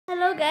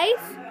So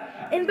guys,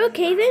 in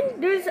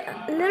Brookhaven, there's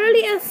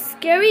literally a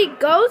scary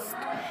ghost.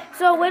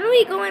 So when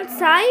we go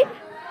inside,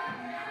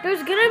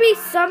 there's gonna be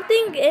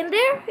something in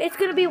there. It's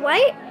gonna be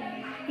white.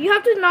 You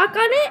have to knock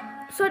on it,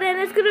 so then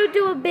it's gonna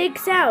do a big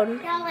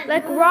sound,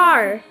 like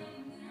roar.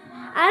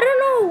 I don't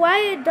know why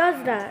it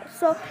does that.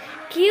 So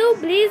Q,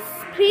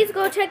 please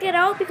go check it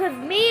out because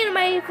me and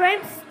my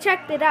friends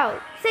checked it out.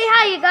 Say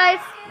hi, you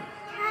guys.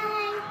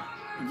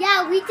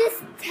 Yeah, we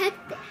just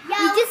checked. Yeah,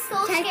 we just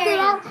so checked scary. it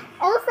out.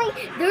 Also,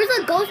 there's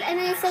a ghost, and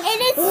it says.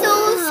 And it's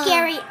so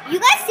scary. You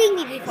guys seen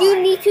me before. You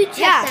need to check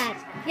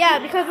that. Yeah,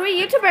 because we're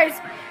YouTubers.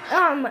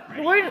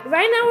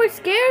 We're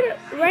scared.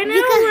 Right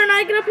now, we're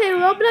not gonna play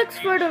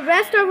Roblox for the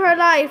rest of our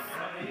life.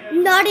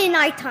 Not in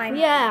nighttime.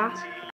 Yeah.